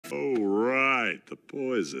Oh, right, the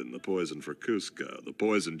poison for Cusco, the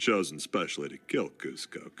poison chosen specially to kill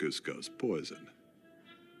Cusco's poison.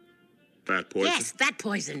 Fat poison? Yes, fat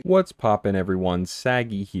poison. What's poppin', everyone?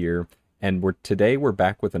 Saggy here, and today we're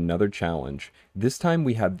back with another challenge. This time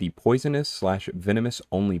we have the poisonous/venomous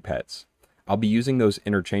only pets. I'll be using those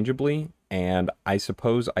interchangeably, and I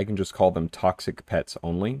suppose I can just call them toxic pets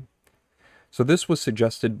only. So this was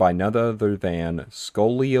suggested by none other than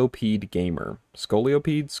Scolipede Gamer.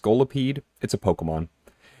 Scolipede, it's a Pokemon.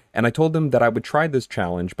 And I told them that I would try this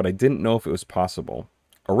challenge, but I didn't know if it was possible.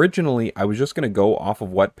 Originally, I was just going to go off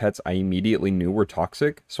of what pets I immediately knew were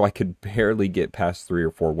toxic, so I could barely get past 3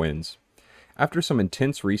 or 4 wins. After some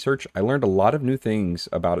intense research, I learned a lot of new things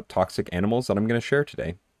about toxic animals that I'm going to share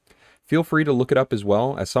today. Feel free to look it up as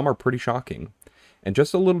well, as some are pretty shocking. And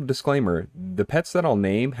just a little disclaimer, the pets that I'll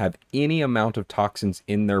name have any amount of toxins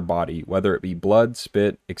in their body, whether it be blood,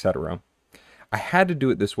 spit, etc. I had to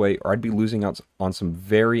do it this way or I'd be losing out on some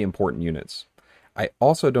very important units. I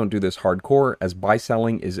also don't do this hardcore, as buy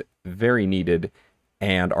selling is very needed,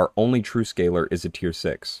 and our only true scaler is a tier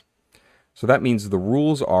 6. So that means the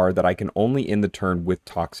rules are that I can only end the turn with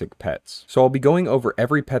toxic pets. So I'll be going over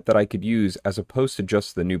every pet that I could use as opposed to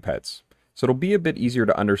just the new pets. So it'll be a bit easier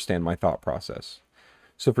to understand my thought process.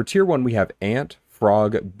 So for tier 1 we have ant,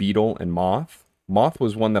 frog, beetle, and moth. Moth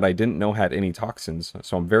was one that I didn't know had any toxins,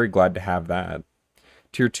 so I'm very glad to have that.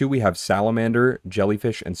 Tier 2 we have salamander,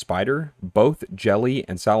 jellyfish, and spider. Both jelly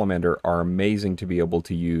and salamander are amazing to be able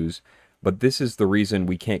to use, but this is the reason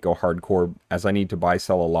we can't go hardcore, as I need to buy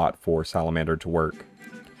sell a lot for salamander to work.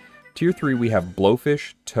 Tier 3 we have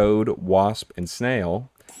blowfish, toad, wasp, and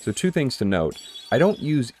snail. So 2 things to note. I don't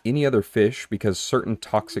use any other fish because certain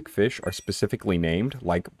toxic fish are specifically named,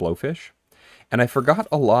 like blowfish. And I forgot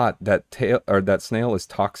a lot that that snail is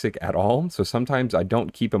toxic at all, so sometimes I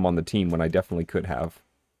don't keep him on the team when I definitely could have.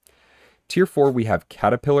 Tier 4 we have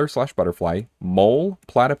caterpillar/butterfly, mole,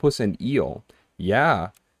 platypus, and eel. Yeah,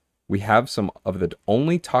 we have some of the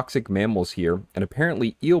only toxic mammals here, and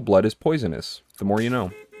apparently eel blood is poisonous. The more you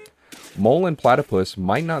know. Mole and platypus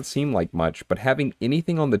might not seem like much, but having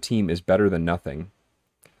anything on the team is better than nothing.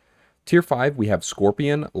 Tier 5 we have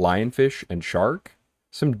scorpion, lionfish, and shark.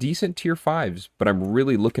 Some decent tier 5s, but I'm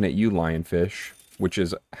really looking at you, lionfish, which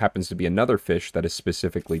happens to be another fish that is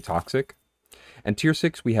specifically toxic. And tier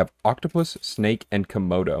 6 we have octopus, snake, and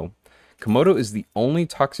Komodo. Komodo is the only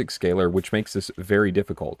toxic scaler, which makes this very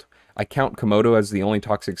difficult. I count Komodo as the only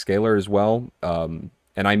toxic scaler as well,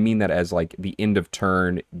 and I mean that as like the end of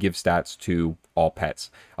turn give stats to all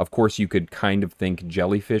pets. Of course, you could kind of think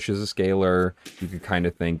jellyfish is a scaler, you could kind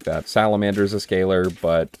of think that salamander is a scaler,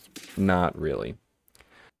 but not really.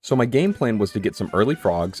 So my game plan was to get some early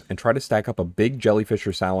frogs and try to stack up a big jellyfish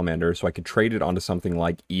or salamander so I could trade it onto something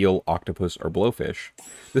like eel, octopus, or blowfish.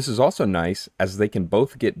 This is also nice as they can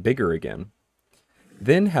both get bigger again.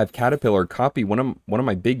 Then have caterpillar copy one of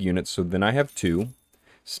my big units, so then I have 2.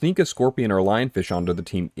 Sneak a scorpion or lionfish onto the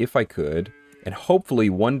team if I could, and hopefully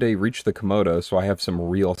one day reach the Komodo so I have some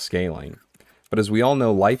real scaling. But as we all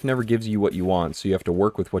know, life never gives you what you want, so you have to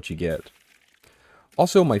work with what you get.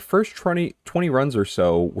 Also, my first 20 runs or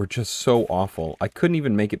so were just so awful, I couldn't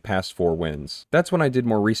even make it past 4 wins. That's when I did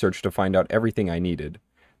more research to find out everything I needed.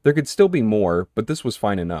 There could still be more, but this was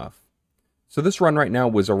fine enough. So this run right now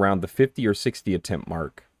was around the 50 or 60 attempt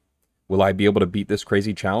mark. Will I be able to beat this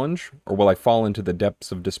crazy challenge, or will I fall into the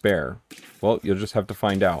depths of despair? Well, you'll just have to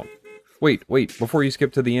find out. Wait, before you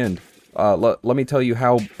skip to the end, let me tell you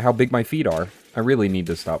how big my feet are. I really need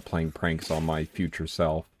to stop playing pranks on my future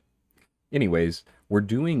self. Anyways, we're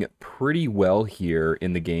doing pretty well here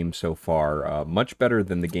in the game so far, much better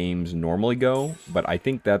than the games normally go, but I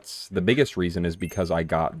think that's the biggest reason is because I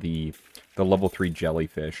got the level 3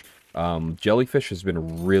 jellyfish. Jellyfish has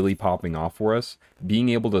been really popping off for us. Being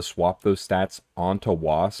able to swap those stats onto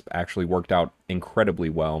wasp actually worked out incredibly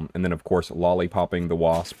well, and then of course lollipopping the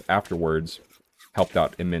wasp afterwards helped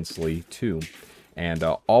out immensely too. And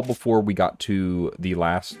all before we got to the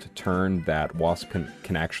last turn that wasp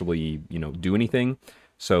can actually, you know, do anything.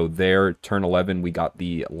 So there, turn 11, we got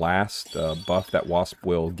the last buff that wasp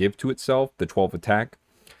will give to itself, the 12 attack.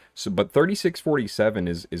 So, but 3647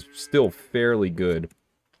 is still fairly good.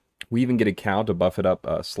 We even get a cow to buff it up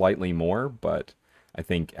slightly more, but I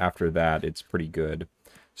think after that it's pretty good.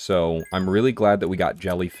 So I'm really glad that we got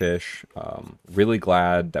jellyfish, really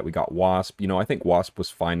glad that we got wasp. You know, I think wasp was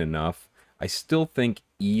fine enough. I still think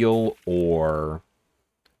eel or...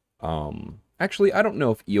 actually, I don't know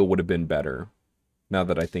if eel would have been better, now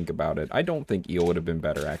that I think about it. I don't think eel would have been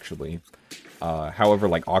better, actually. However,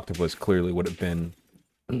 like octopus clearly would have been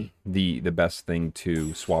the best thing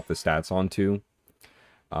to swap the stats onto.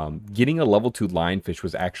 Getting a level 2 lionfish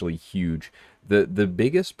was actually huge. The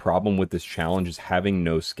biggest problem with this challenge is having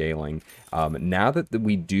no scaling. Now that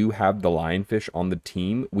we do have the lionfish on the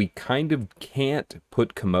team, we kind of can't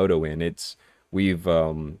put Komodo in. We've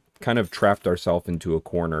kind of trapped ourselves into a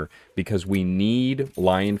corner because we need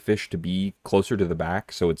lionfish to be closer to the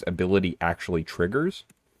back so its ability actually triggers.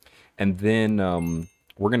 And then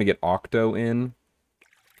we're going to get Octo in,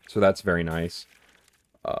 so that's very nice.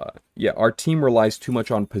 Yeah, our team relies too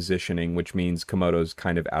much on positioning, which means Komodo's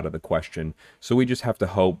kind of out of the question. So we just have to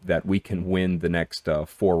hope that we can win the next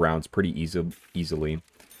 4 rounds pretty easily.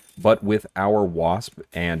 But with our wasp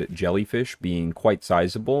and jellyfish being quite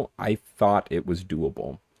sizable, I thought it was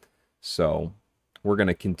doable. So we're going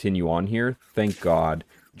to continue on here. Thank God.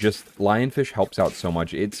 Just lionfish helps out so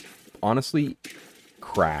much. It's honestly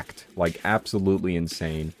cracked, like absolutely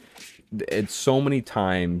insane. It's so many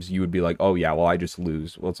times you would be like, oh yeah, well I just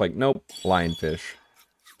lose. Well, it's like, nope, lionfish.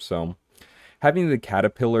 So having the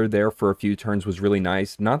caterpillar there for a few turns was really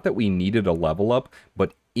nice. Not that we needed a level up,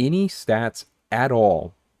 but any stats at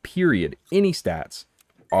all, period, any stats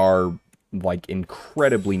are like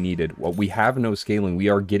incredibly needed. Well, we have no scaling. We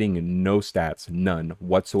are getting no stats, none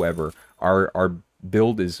whatsoever. Our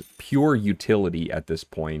build is pure utility at this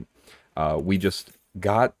point. We just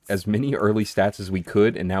got as many early stats as we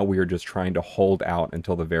could, and now we are just trying to hold out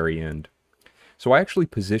until the very end. So I actually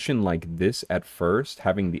positioned like this at first,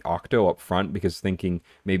 having the Octo up front, because thinking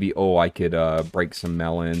maybe, oh, I could break some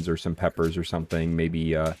melons or some peppers or something,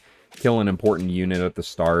 maybe kill an important unit at the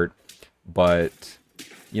start. But,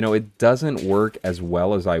 you know, it doesn't work as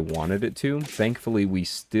well as I wanted it to. Thankfully, we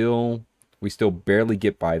still barely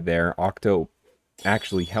get by there. Octo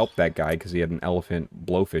actually helped that guy because he had an elephant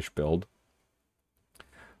blowfish build.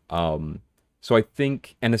 So I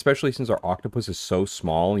think, and especially since our octopus is so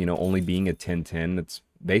small, you know, only being a 10-10, it's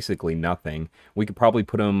basically nothing. We could probably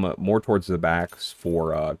put him more towards the backs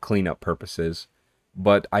for cleanup purposes.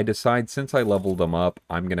 But I decide since I leveled him up,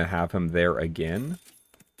 I'm going to have him there again.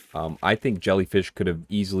 I think jellyfish could have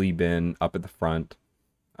easily been up at the front,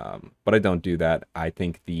 but I don't do that. I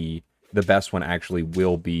think the best one actually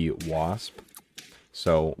will be wasp.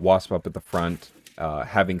 So wasp up at the front.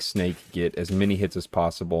 Having Snake get as many hits as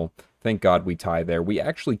possible. Thank God we tie there. We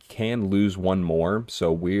actually can lose one more,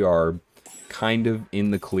 so we are kind of in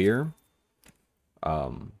the clear.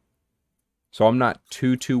 So I'm not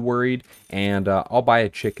too worried, and I'll buy a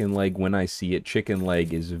chicken leg when I see it. Chicken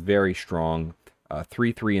leg is very strong.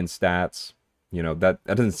 3-3 in stats. You know, that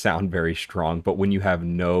doesn't sound very strong, but when you have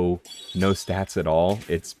no stats at all,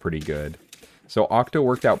 it's pretty good. So Octo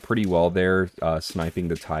worked out pretty well there, sniping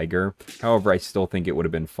the tiger. However, I still think it would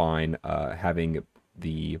have been fine having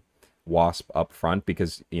the wasp up front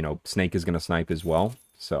because, you know, Snake is going to snipe as well.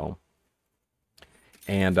 So,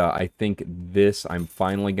 and I think this, I'm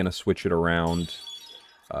finally going to switch it around,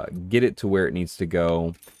 get it to where it needs to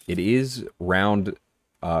go. It is round...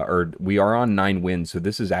 or we are on 9 wins, so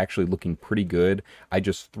this is actually looking pretty good. I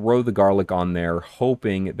just throw the garlic on there,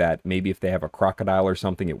 hoping that maybe if they have a crocodile or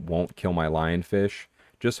something, it won't kill my lionfish.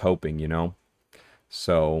 Just hoping, you know?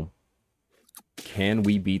 So, can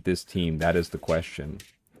we beat this team? That is the question.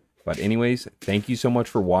 But anyways, thank you so much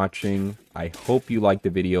for watching. I hope you liked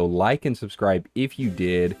the video. Like and subscribe if you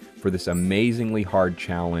did for this amazingly hard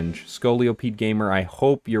challenge. Scolipede Gamer, I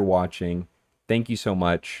hope you're watching. Thank you so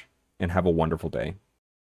much, and have a wonderful day.